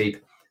got the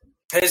tape.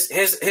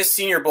 His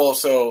Senior Bowl,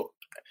 so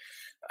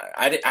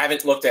I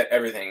haven't looked at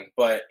everything,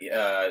 but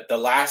the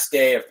last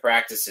day of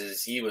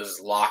practices, he was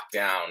locked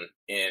down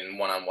in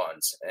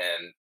one-on-ones.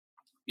 And,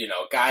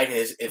 guy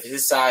if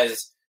his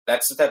size,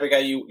 that's the type of guy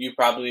you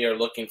probably are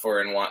looking for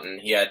and wanting.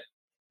 He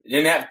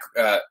didn't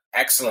have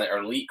excellent or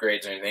elite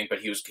grades or anything, but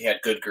he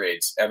had good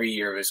grades every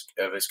year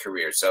of his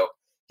career. So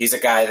he's a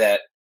guy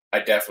that I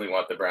definitely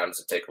want the Browns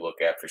to take a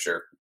look at for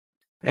sure.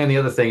 And the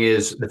other thing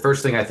is, the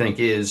first thing I think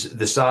is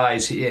the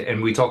size,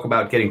 and we talk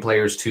about getting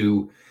players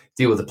to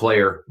deal with a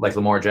player like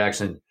Lamar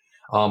Jackson.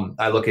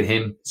 I look at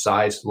him,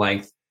 size,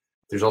 length.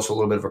 There's also a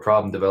little bit of a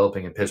problem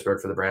developing in Pittsburgh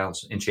for the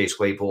Browns in Chase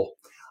Claypool.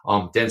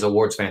 Denzel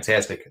Ward's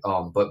fantastic,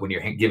 but when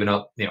you're giving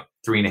up,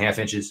 3.5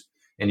 inches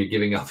and you're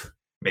giving up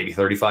maybe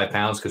 35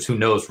 pounds, because who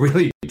knows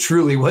really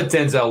truly what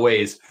Denzel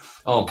weighs.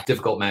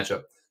 Difficult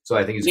matchup. So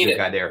I think he's a good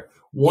guy there.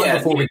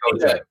 Before we go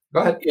ahead.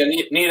 Yeah,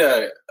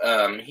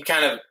 he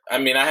kind of, I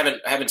mean, I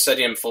haven't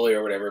studied him fully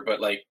or whatever,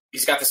 but like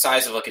he's got the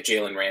size of like a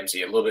Jalen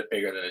Ramsey, a little bit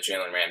bigger than a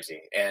Jalen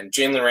Ramsey. And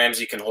Jalen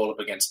Ramsey can hold up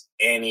against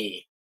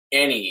any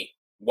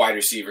wide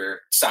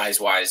receiver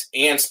size-wise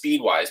and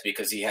speed-wise,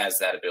 because he has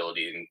that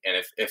ability. And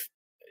if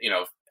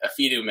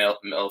Afitu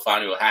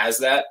Melifonwu has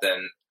that,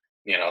 then,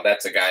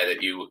 that's a guy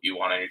that you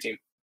want on your team.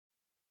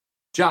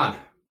 John,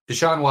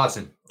 Deshaun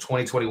Watson,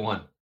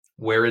 2021.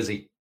 Where is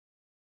he?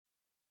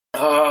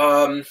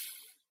 Let's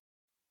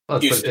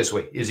put it this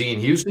way. Is he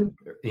in Houston?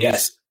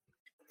 Yes.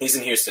 He's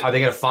in Houston. Are they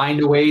going to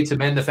find a way to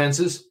mend the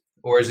fences?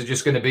 Or is it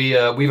just going to be,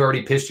 we've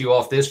already pissed you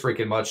off this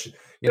freaking much,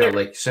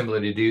 like similar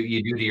to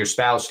you do to your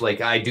spouse.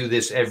 Like, I do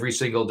this every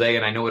single day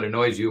and I know it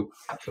annoys you,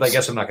 but I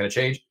guess I'm not going to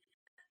change.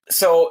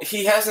 So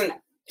he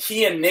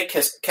and Nick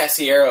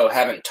Cassiero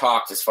haven't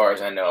talked as far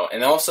as I know.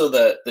 And also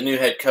the new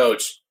head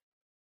coach,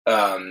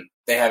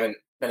 they haven't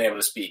been able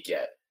to speak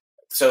yet.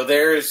 So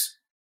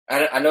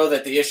I know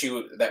that the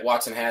issue that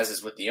Watson has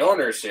is with the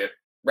ownership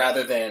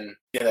rather than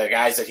the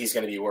guys that he's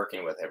going to be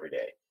working with every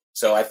day.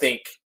 So I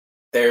think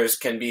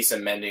can be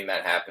some mending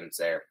that happens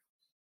there.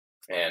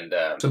 And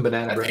some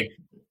banana bread.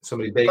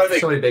 Somebody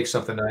bakes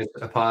something nice,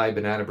 a pie,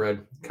 banana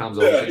bread, comes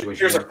over the situation.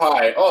 Here's a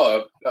pie.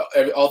 Oh,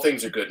 all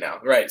things are good now.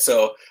 Right.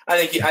 So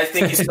I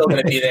think he's still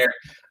going to be there.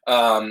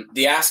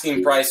 The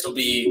asking price will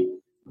be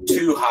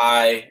too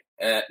high.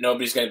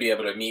 Nobody's going to be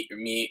able to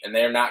meet, and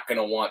they're not going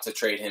to want to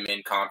trade him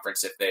in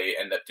conference if they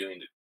end up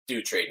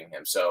trading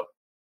him. So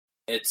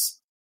it's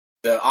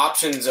the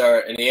options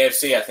are in the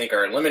AFC, I think,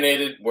 are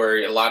eliminated, where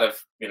there's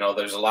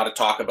a lot of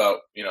talk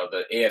about,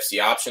 the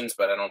AFC options,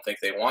 but I don't think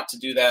they want to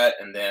do that.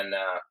 And then,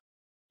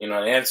 on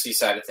the NFC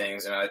side of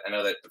things, and I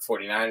know that the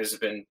 49ers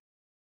have been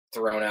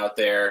thrown out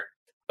there,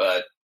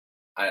 but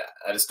I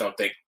just don't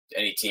think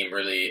any team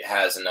really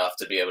has enough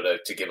to be able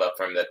to give up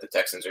from that the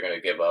Texans are going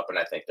to give up. And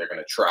I think they're going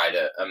to try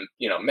to,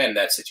 mend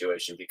that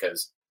situation,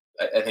 because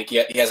I think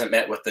he hasn't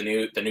met with the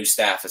new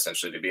staff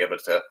essentially to be able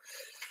to,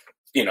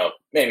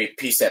 maybe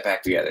piece that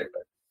back together.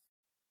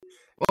 But.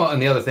 Well, and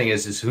the other thing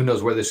is who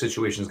knows where this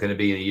situation is going to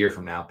be in a year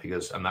from now,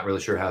 because I'm not really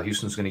sure how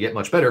Houston's going to get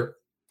much better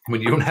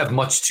when you don't have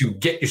much to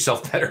get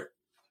yourself better.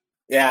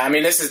 Yeah, I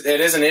mean, it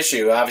is an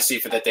issue, obviously,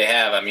 for that they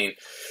have. I mean,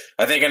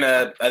 are they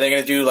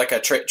gonna do like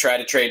try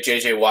to trade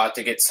JJ Watt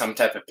to get some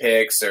type of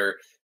picks, or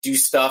do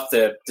stuff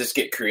to just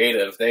get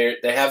creative? They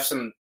have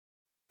some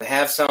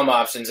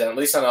options, and at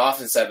least on the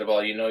offense side of the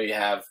ball, you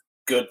have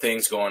good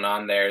things going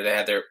on there. They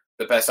had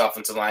the best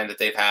offensive line that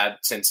they've had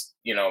since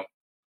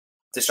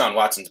Deshaun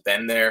Watson's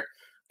been there,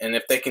 and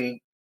if they can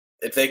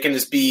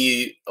just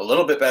be a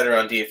little bit better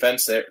on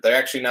defense, they're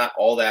actually not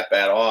all that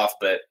bad off.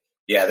 But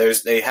yeah,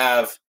 they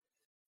have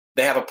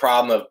a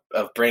problem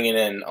of bringing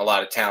in a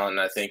lot of talent.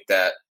 And I think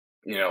that,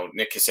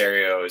 Nick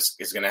Caserio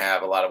is going to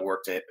have a lot of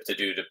work to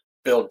do to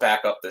build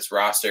back up this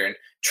roster. And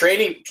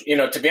trading,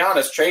 to be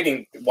honest,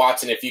 trading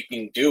Watson, if you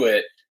can do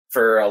it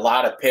for a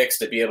lot of picks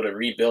to be able to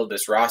rebuild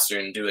this roster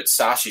and do it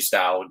Sashi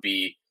style would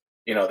be,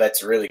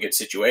 that's a really good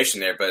situation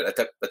there. But at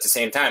the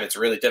same time, it's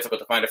really difficult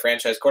to find a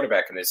franchise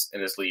quarterback in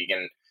this league.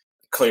 And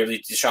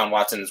clearly Deshaun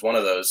Watson is one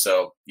of those.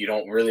 So you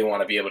don't really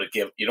want to be able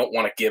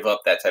to give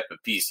up that type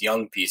of piece,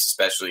 young piece,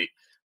 especially,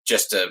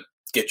 just to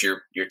get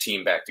your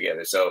team back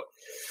together. So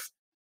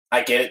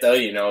I get it though.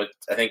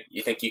 I think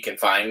you can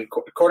find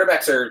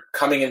quarterbacks are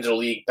coming into the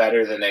league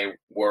better than they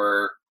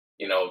were,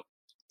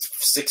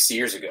 6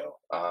 years ago.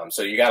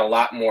 So you got a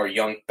lot more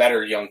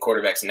better young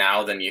quarterbacks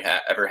now than you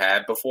ever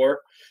had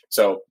before.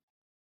 So,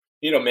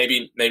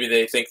 maybe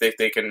they think that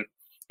they can,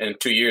 in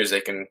 2 years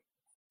they can,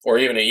 or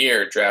even a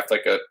year, draft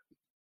like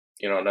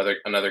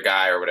another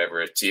guy or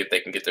whatever, see if they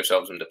can get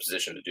themselves into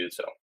position to do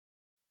so.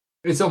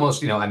 It's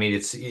almost,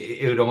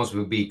 it would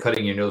almost be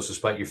cutting your nose to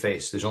spite your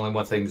face. There's only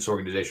one thing this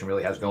organization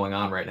really has going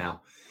on right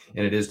now,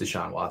 and it is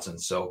Deshaun Watson.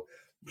 So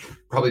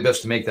probably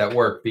best to make that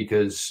work,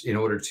 because in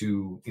order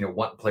to,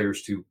 want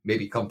players to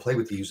maybe come play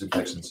with the Houston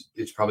Texans,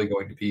 it's probably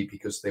going to be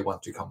because they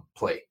want to come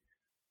play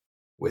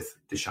with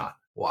Deshaun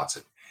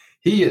Watson.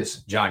 He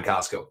is John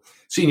Costco,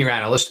 senior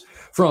analyst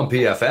from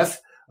PFF.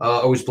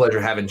 Always a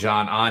pleasure having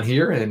John on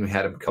here, and we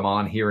had him come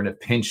on here in a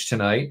pinch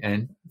tonight.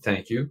 And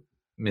thank you,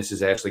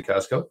 Mrs. Ashley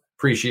Costco.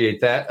 Appreciate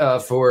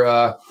that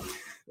for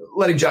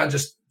letting John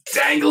just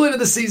dangle into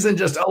the season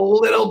just a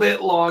little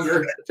bit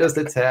longer, just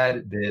a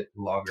tad bit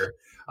longer.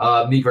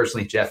 Me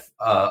personally, Jeff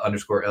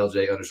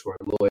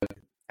 _LJ_Lloyd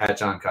at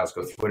John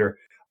Costco Twitter.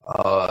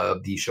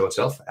 The show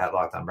itself at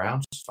Locked On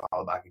Browns.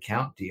 Follow back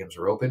account. DMs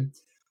are open.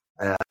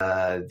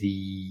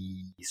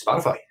 The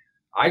Spotify,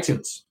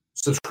 iTunes,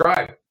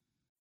 subscribe,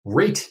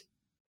 rate,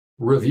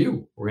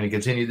 review. We're going to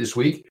continue this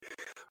week.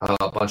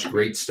 A bunch of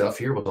great stuff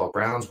here. We'll talk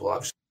Browns. We'll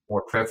obviously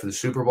more prep for the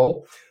Super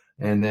Bowl.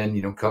 And then,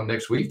 come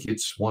next week,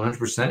 it's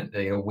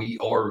 100%. We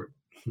are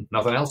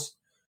nothing else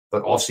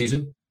but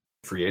off-season,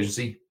 free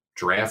agency,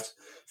 draft.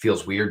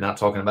 Feels weird not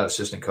talking about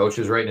assistant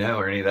coaches right now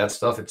or any of that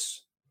stuff.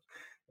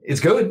 It's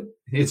good.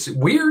 It's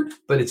weird,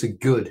 but it's a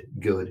good,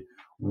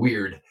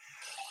 weird.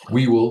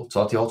 We will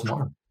talk to you all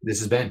tomorrow. This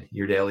has been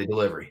your daily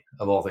delivery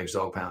of all things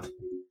Dog Pound.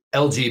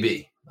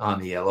 LGB on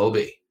the LOB.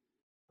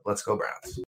 Let's go Browns.